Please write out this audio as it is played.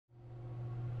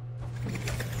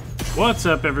What's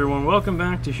up, everyone? Welcome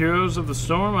back to Heroes of the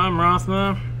Storm. I'm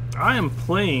Rothma. I am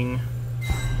playing...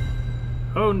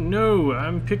 Oh no,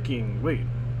 I'm picking. Wait.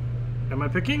 Am I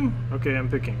picking? Okay, I'm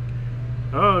picking.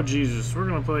 Oh Jesus, we're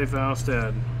gonna play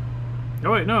Falstad.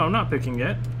 Oh wait, no, I'm not picking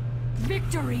yet.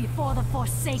 Victory for the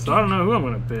Forsaken. So I don't know who I'm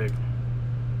gonna pick.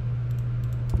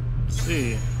 Let's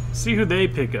see who they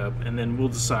pick up, and then we'll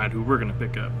decide who we're gonna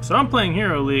pick up. So I'm playing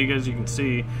Hero League, as you can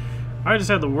see. I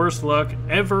just had the worst luck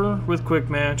ever with Quick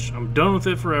Match. I'm done with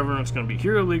it forever. It's going to be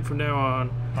Hero League from now on.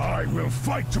 I will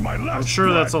fight to my last I'm sure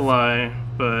breath. that's a lie,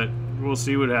 but we'll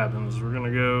see what happens. We're going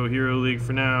to go Hero League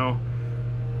for now.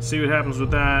 See what happens with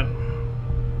that.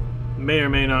 May or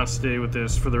may not stay with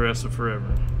this for the rest of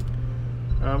forever.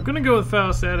 I'm going to go with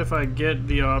Falstad if I get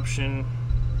the option.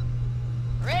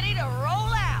 Ready to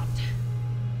roll out.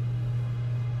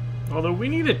 Although we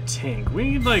need a tank. We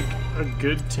need like a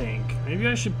good tank. Maybe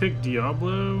I should pick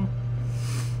Diablo.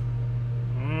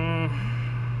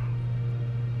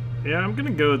 Yeah, I'm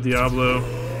gonna go with Diablo.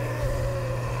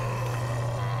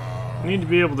 We need to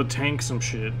be able to tank some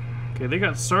shit. Okay, they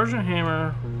got Sergeant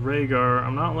Hammer, Rhaegar.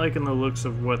 I'm not liking the looks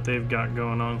of what they've got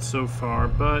going on so far,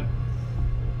 but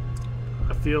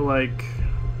I feel like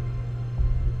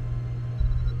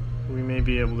we may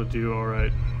be able to do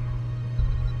alright.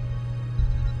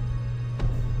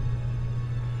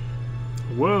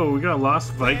 Whoa, we got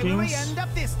Lost Vikings? Where will we end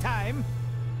up this time?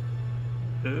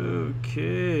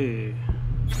 Okay.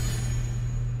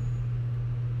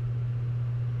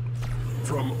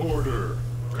 From order.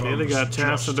 Okay, they got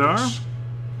Tassadar.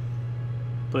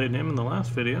 Played him in the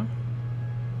last video.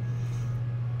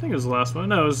 I think it was the last one.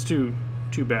 No, it was two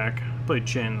back. I played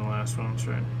Chen in the last one, that's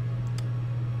right.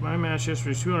 My match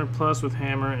history is 200 plus with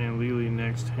Hammer and Lily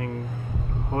next. Hang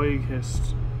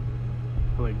Hoigest.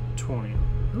 Like 20.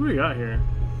 Who do we got here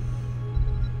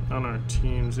on our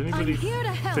teams? Anybody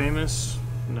famous?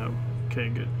 No. Okay,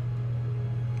 good.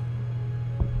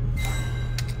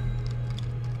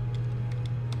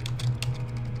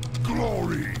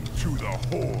 Glory to the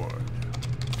Horde.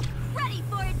 Ready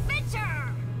for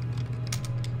adventure.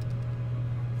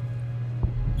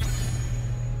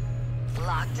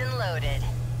 Locked and loaded.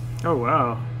 Oh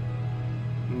wow.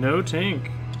 No tank.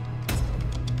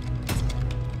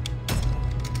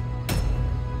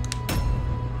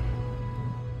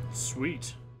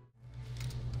 Sweet.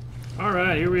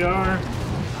 Alright, here we are.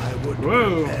 I would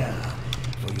Whoa. prepare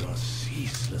for your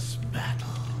ceaseless battle.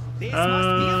 This must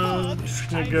be a bug. Just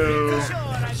gonna go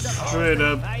straight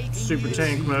up super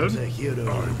tank mode. The hero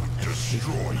I would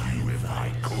destroy you if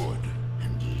I could.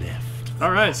 and left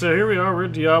Alright, so here we are. We're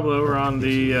Diablo. We're on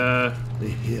the the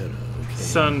hero came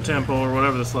Sun Temple, or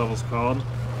whatever this level's called.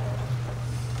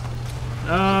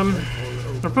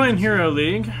 We're playing Hero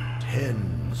League.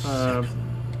 10 seconds.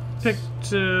 Picked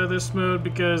this mode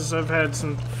because I've had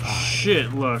some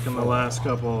shit luck in the last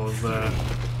couple of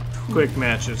quick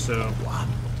matches, so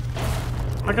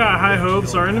I got high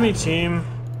hopes. Our enemy team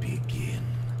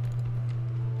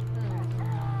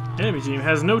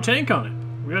has no tank on it.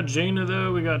 We got Jaina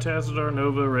though, we got Tassadar,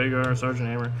 Nova, Rhaegar, Sergeant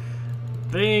Hammer.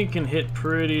 They can hit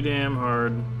pretty damn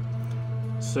hard.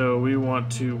 So we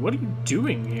want to... What are you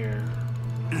doing here?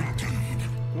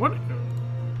 What?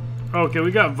 Okay,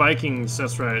 we got Vikings,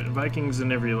 that's right. Vikings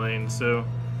in every lane, so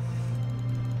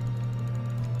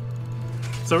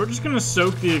we're just gonna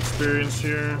soak the experience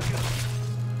here.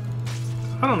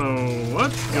 I don't know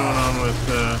what's going on with,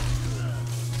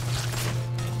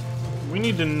 we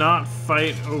need to not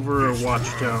fight over a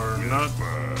watchtower. Not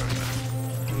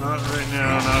right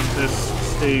now, not at this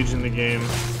stage in the game.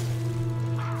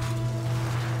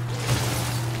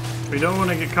 We don't want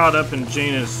to get caught up in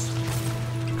Jaina's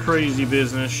crazy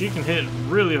business. She can hit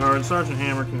really hard. Sergeant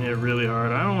Hammer can hit really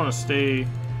hard. I don't want to stay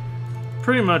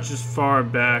pretty much as far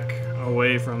back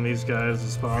away from these guys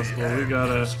as possible. We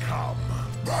got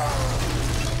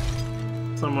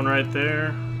someone right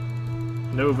there.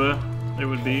 Nova, it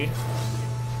would be.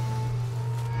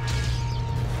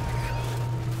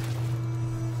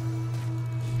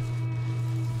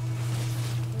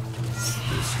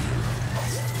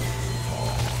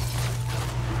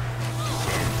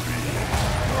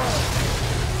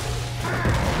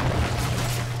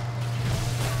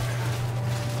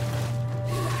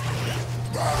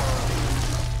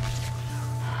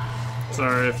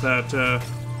 Sorry if that,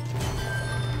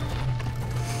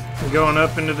 going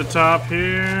up into the top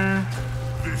here.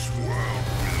 This world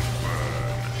will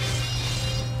burn.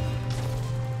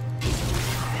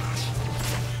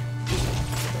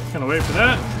 Gonna wait for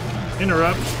that.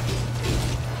 Interrupt.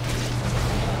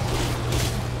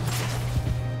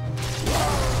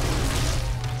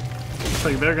 Looks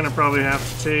like they're gonna probably have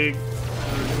to take...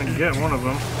 They're gonna get one of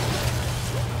them.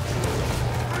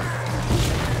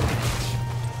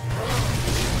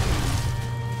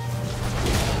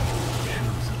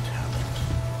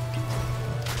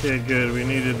 Okay, good. We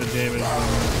needed the damage.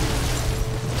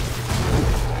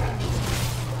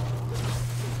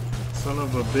 Son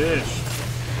of a bitch.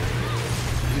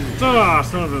 Ah,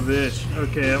 son of a bitch.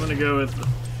 Okay, I'm gonna go with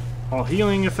all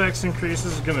healing effects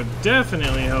increases. Gonna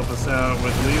definitely help us out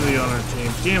with Lily on our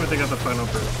team. Damn it, they got the final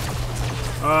burst.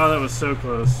 Oh, that was so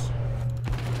close.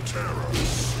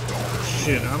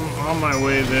 Shit, I'm on my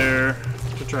way there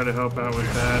to try to help out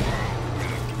with that.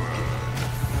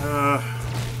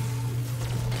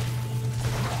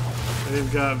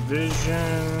 They've got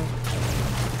vision.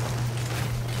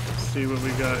 Let's see what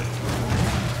we got.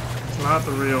 It's not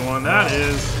the real one.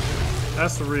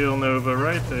 That's the real Nova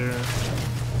right there.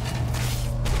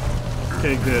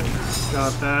 Okay, good.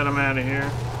 Got that. I'm out of here.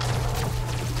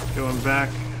 Going back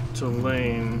to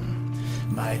lane.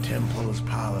 My temple's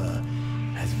power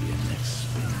has been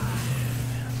expended.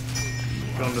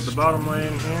 Going to the bottom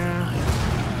lane here.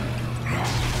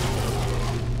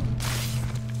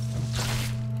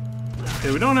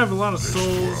 Okay, we don't have a lot of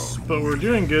souls, but we're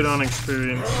doing good on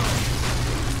experience.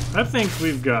 I think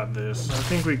we've got this. I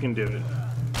think we can do it.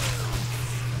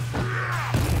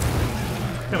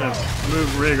 Gonna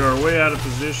move rig our way out of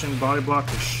position, body block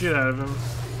the shit out of him.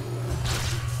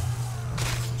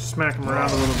 Smack him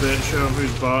around a little bit, show him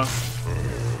who's boss.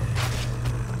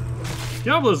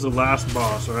 Diablo's the last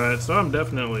boss, alright? So I'm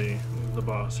definitely the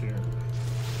boss here.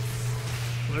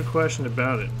 No question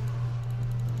about it.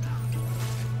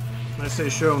 When I say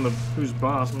show him who's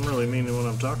boss, I'm really meaning what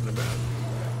I'm talking about.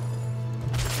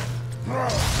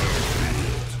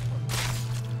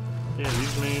 Yeah,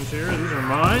 these mains here, these are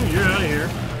mine. You're out of here.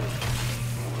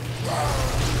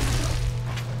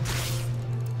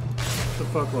 What the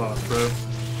fuck lost, bro?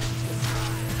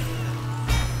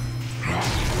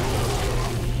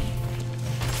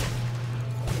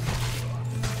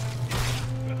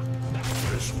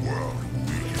 This world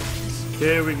weakens.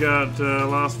 Okay, we got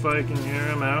Lost Viking here.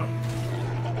 I'm out.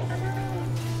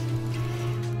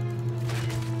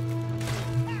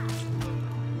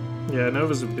 Yeah,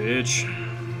 Nova's a bitch.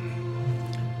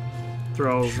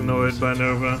 Thrall's annoyed by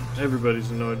Nova.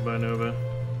 Everybody's annoyed by Nova.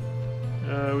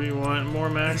 We want more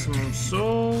maximum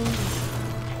souls.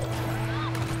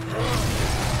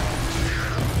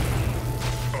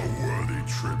 A worthy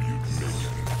tribute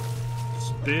minion.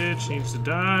 This bitch needs to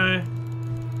die.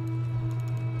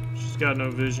 She's got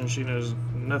no vision. She knows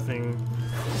nothing.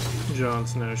 Jon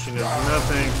Snow, she knows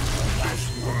nothing. This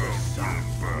world will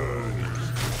burn.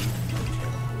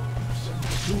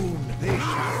 Soon they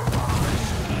shall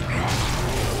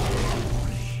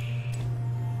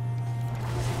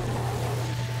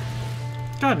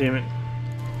God damn it.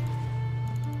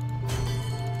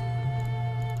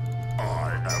 I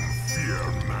am fear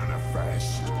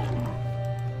manifest.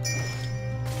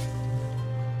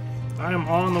 I am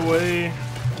on the way.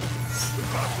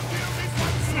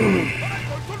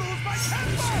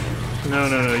 No.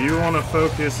 You want to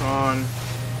focus on...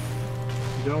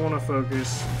 You don't want to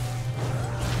focus.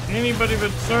 Anybody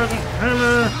but Sergeant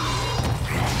Hammer.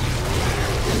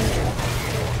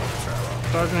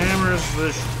 Sergeant Hammer is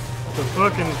the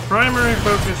fucking primary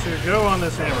focus here. Go on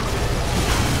this hammer.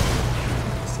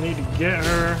 Just need to get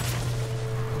her.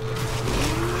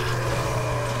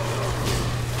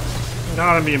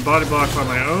 God, I'm being body blocked by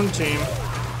my own team.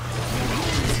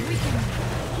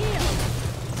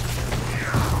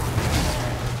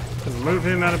 Can move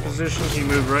him out of position. He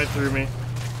moved right through me.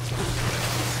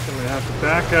 Gonna have to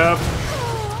back up.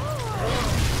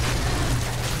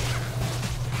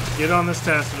 Get on this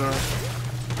Tassadar.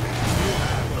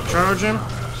 Charge him.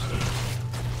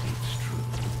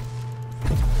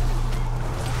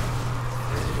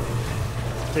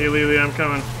 Hey Lily, I'm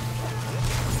coming.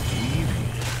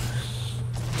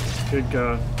 Good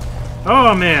God.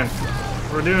 Oh man!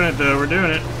 We're doing it though, we're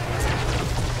doing it.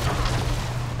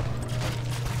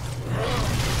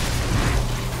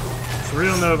 It's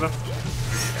real Nova.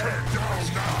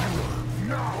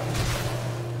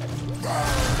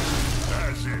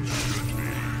 As it should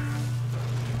be.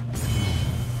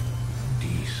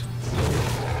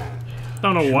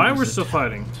 Don't know why we're still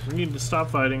fighting. We need to stop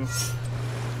fighting.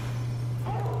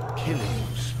 killing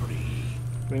spree.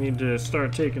 We need to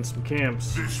start taking some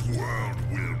camps. This world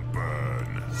will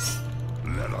burn.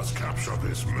 Let us capture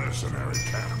this mercenary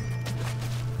camp.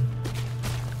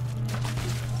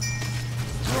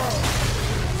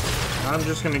 I'm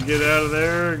just gonna get out of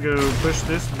there, go push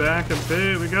this back a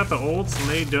bit. We got the ults and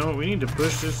they don't. We need to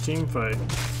push this team fight.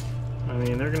 I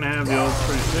mean, they're gonna have the ults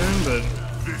pretty soon, but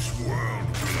This world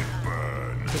will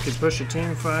burn. we could push a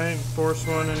team fight, force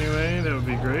one anyway. That would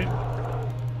be great.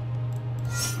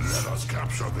 Let us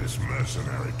capture this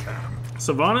mercenary camp.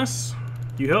 Sylvanas,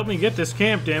 you helped me get this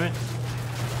camp, damn it.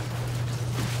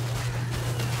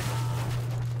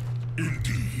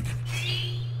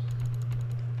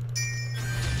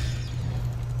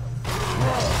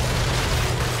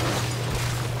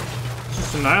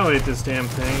 Just annihilate this damn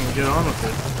thing and get on with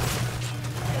it.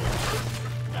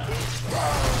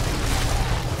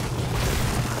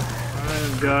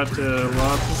 I've got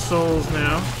lots of souls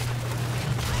now.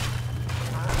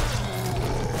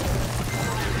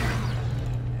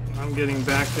 I'm getting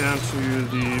back down to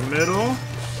the middle,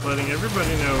 letting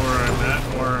everybody know where I'm at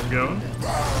and where I'm going.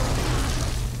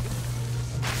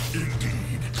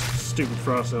 Stupid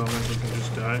frost elemental can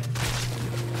just die.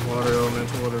 Water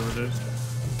elemental, whatever it is.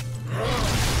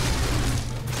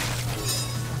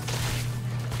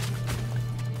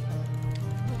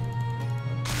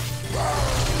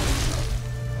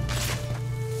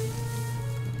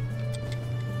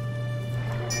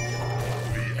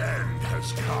 The end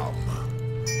has come.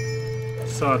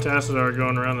 Saw Tassadar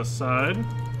going around the side.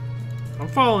 I'm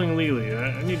following Lily.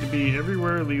 I need to be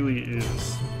everywhere Lily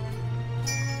is.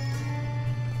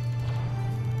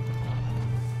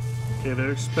 Okay,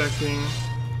 they're expecting.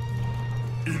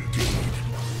 Indeed.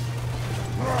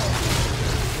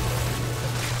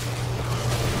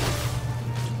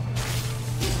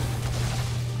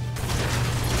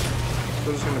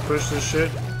 We're just gonna push this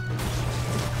shit.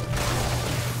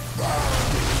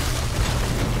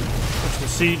 Put some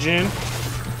siege in.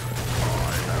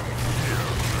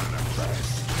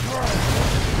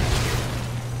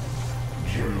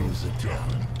 Here's a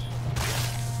talent.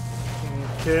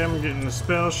 Okay, I'm getting the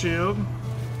spell shield.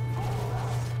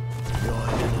 Your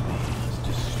enemy has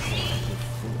destroyed the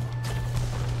fort.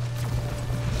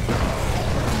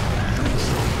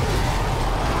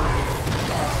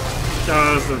 That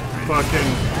was a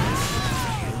fucking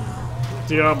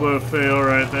Diablo fail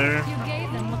right there. You gave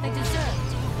them what they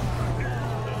deserved.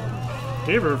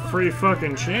 Gave her a free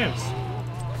fucking chance.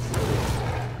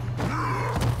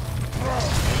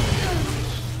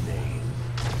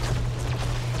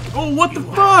 Oh, what the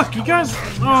fuck? You guys...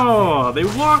 Oh, they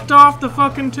walked off the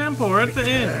fucking temple right at the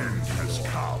end. End has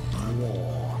come.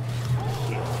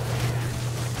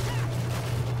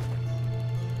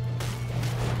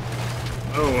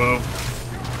 Oh, well.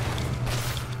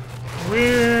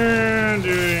 We're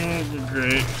doing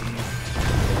great.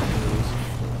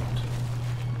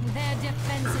 Their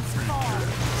defenses fall.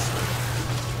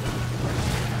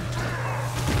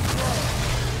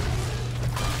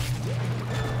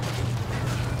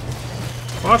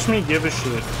 Watch me give a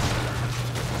shit.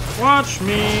 Watch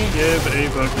me give a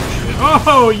fucking shit.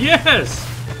 Oh, yes!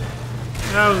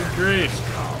 That was great.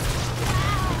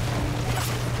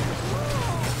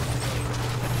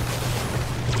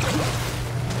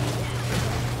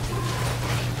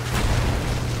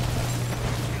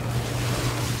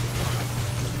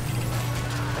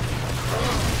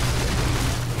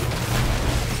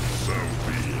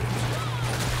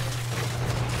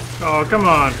 Oh, come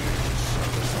on.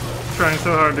 Trying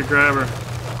so hard to grab her.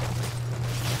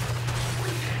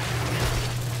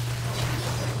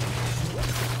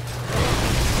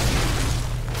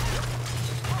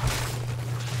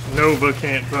 Nova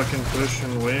can't fucking push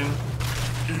and win.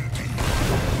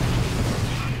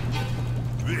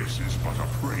 This is but a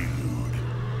prelude.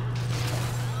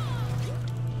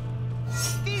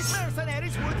 These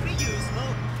mercenaries would be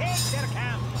useful. Take their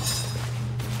camp.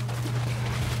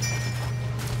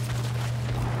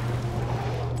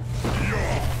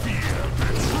 Your fear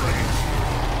betrays you.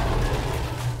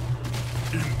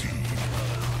 Indeed.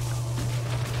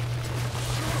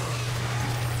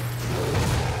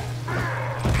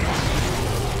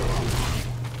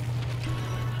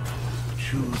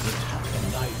 Choose attack the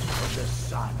night when the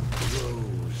sun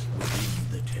grows within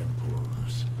the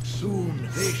temples. Soon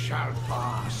they shall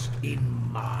bask in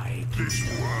my This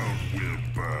world will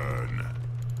burn.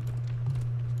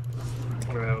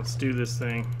 Alright, let's do this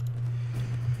thing.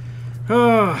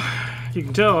 Oh, you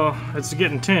can tell it's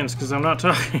getting tense because I'm not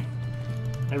talking.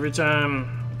 Every time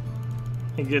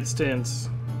it gets tense.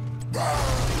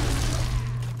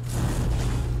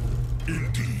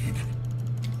 Indeed.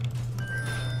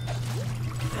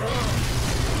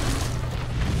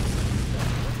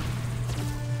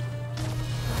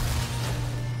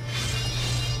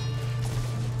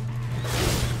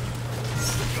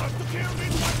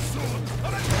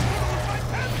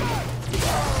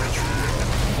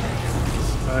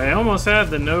 I almost had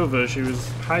the Nova. She was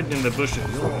hiding in the bushes.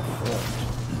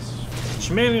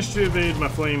 She managed to evade my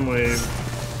flame wave.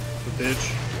 The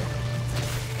bitch.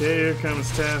 Okay, here comes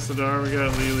Tassadar. We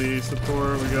got Lily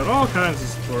support. We got all kinds of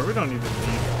support. We don't even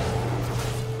need.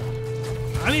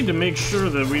 I need to make sure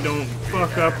that we don't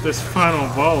fuck up this final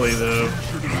volley, though.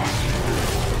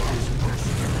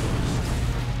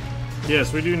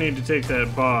 Yes, we do need to take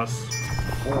that boss.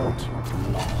 fort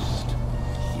lost.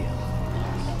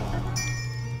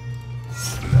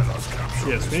 Let us capture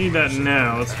Yes, we need that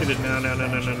now. Let's get it now, now.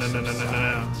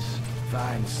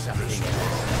 Find something else.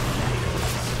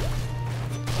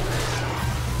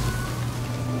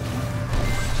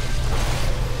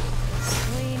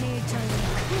 We need to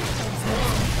recruit those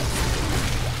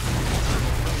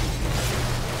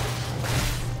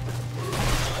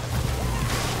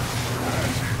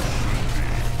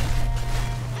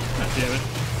God damn it.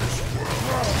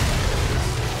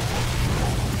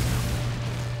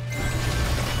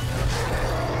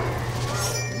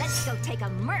 Let's go take a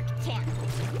merc camp.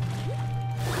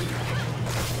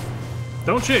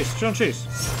 Don't chase, don't chase.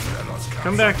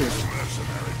 Come back here.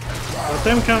 Let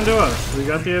them come to us. We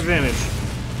got the advantage.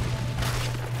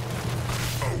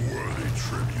 A worthy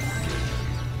tribute.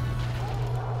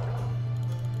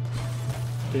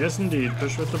 Yes, indeed.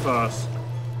 Push with the boss.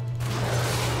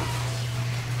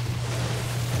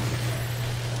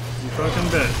 You fucking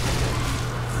bet.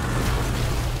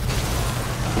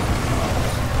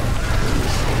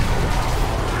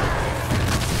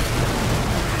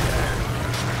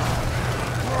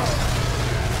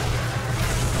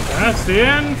 That's the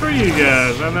end for you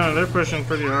guys. I know, they're pushing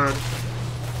pretty hard.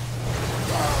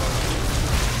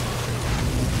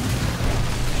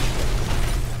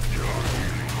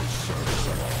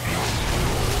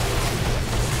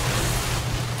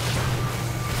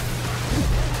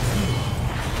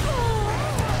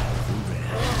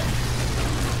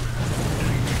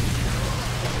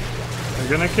 They're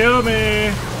gonna kill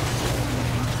me.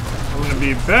 I'm gonna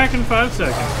be back in 5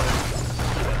 seconds.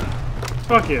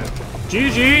 Fuck yeah.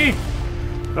 GG!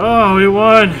 Oh, we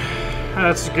won!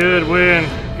 That's a good win.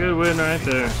 Good win right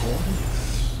there.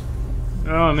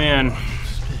 Oh, man.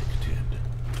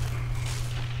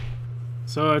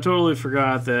 So I totally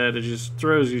forgot that it just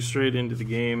throws you straight into the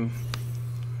game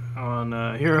on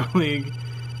Hero League.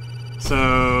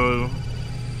 So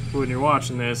when you're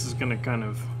watching this, it's going to kind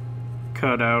of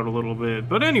cut out a little bit.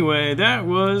 But anyway, that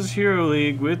was Hero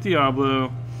League with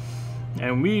Diablo.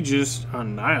 And we just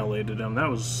annihilated them. That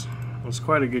was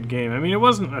quite a good game. I mean, it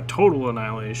wasn't a total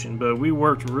annihilation, but we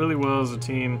worked really well as a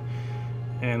team,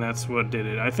 and that's what did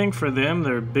it. I think for them,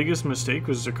 their biggest mistake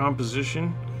was their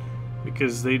composition,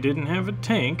 because they didn't have a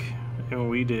tank, and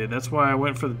we did. That's why I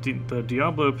went for the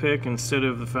Diablo pick instead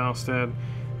of the Falstad,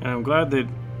 and I'm glad that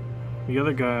the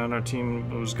other guy on our team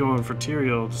who was going for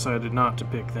Tyrael decided not to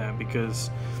pick that, because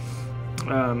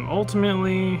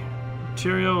ultimately,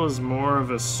 Tyrael is more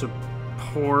of a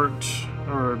support,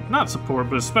 or not support,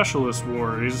 but a specialist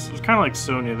warrior. He's kind of like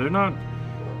Sonya. They're not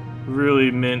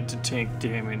really meant to tank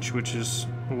damage, which is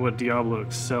what Diablo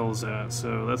excels at.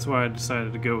 So that's why I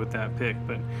decided to go with that pick.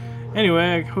 But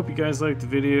anyway, I hope you guys liked the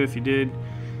video. If you did,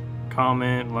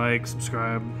 comment, like,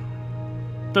 subscribe.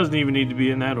 Doesn't even need to be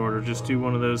in that order. Just do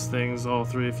one of those things, all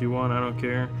three if you want. I don't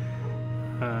care.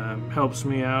 Helps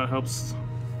me out, helps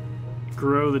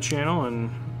grow the channel and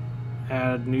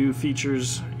add new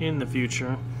features in the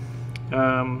future.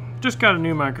 Just got a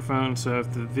new microphone, so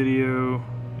if the video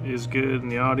is good and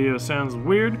the audio sounds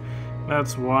weird,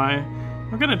 that's why.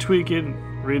 I'm gonna tweak it,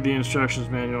 read the instructions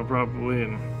manual probably,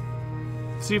 and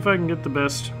see if I can get the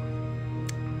best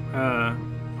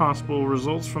possible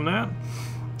results from that.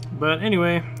 But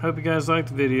anyway, hope you guys liked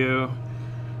the video.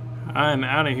 I'm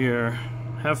out of here.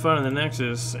 Have fun in the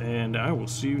Nexus, and I will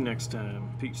see you next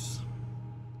time. Peace.